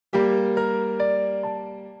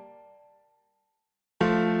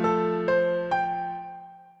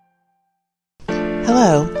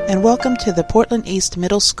Hello, and welcome to the Portland East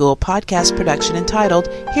Middle School podcast production entitled,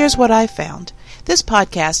 Here's What I Found. This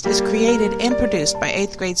podcast is created and produced by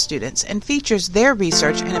 8th grade students and features their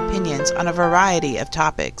research and opinions on a variety of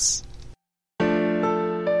topics.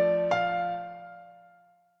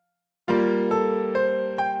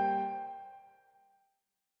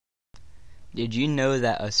 Did you know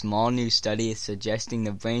that a small new study is suggesting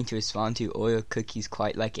the brain to respond to Oreo cookies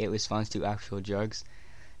quite like it responds to actual drugs?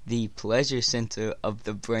 The pleasure center of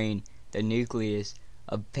the brain, the nucleus,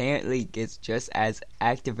 apparently gets just as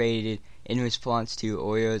activated in response to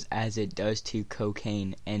Oreos as it does to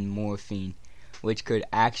cocaine and morphine, which could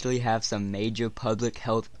actually have some major public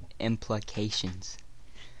health implications.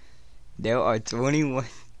 There are 21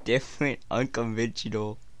 different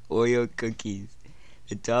unconventional Oreo cookies.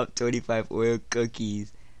 The top 25 Oreo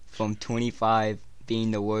cookies, from 25 being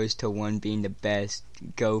the worst to 1 being the best,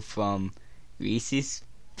 go from Reese's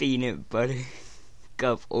Peanut Butter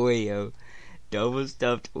Cup Oreo, Double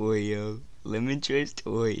Stuffed Oreo, Lemon Twist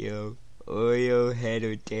Oreo, Oreo Head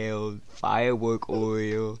or Tail, Firework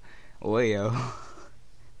Oreo,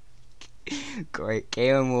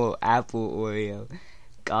 Caramel Apple Oreo,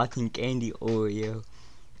 Cotton Candy Oreo,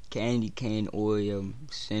 Candy Cane Oreo,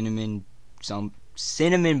 Cinnamon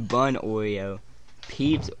Bun Oreo,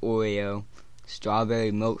 Peeps Oreo,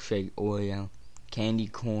 Strawberry Milkshake Oreo, Candy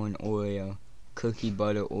Corn Oreo, Cookie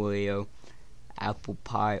Butter Oreo, Apple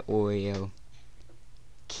Pie Oreo,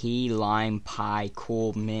 Key Lime Pie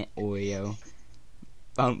Cool Mint Oreo,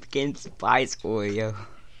 Pumpkin Spice Oreo,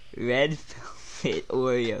 Red Velvet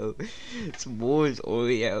Oreo, S'mores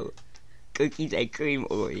Oreo, Cookies and Cream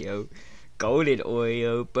Oreo, Golden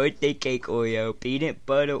Oreo, Birthday Cake Oreo, Peanut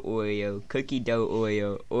Butter Oreo, Cookie Dough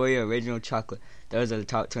Oreo, Oreo Original Chocolate. Those are the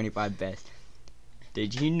top 25 best.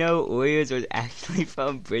 Did you know Oreos are actually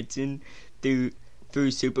from Britain through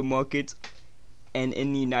supermarkets? And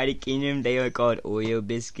in the United Kingdom, they are called Oreo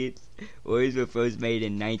biscuits. Oreos were first made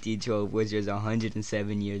in 1912, which was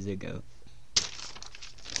 107 years ago.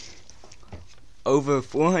 Over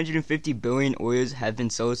 450 billion Oreos have been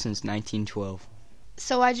sold since 1912.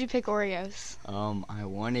 So why'd you pick Oreos? I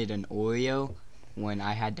wanted an Oreo when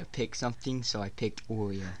I had to pick something, so I picked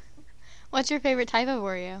Oreo. What's your favorite type of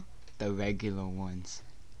Oreo? The regular ones.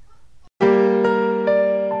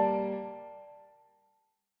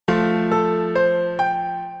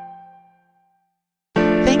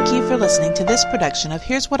 Thank you for listening to this production of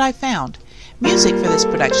Here's What I Found. Music for this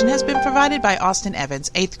production has been provided by Austin Evans,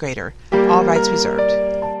 8th grader. All rights reserved.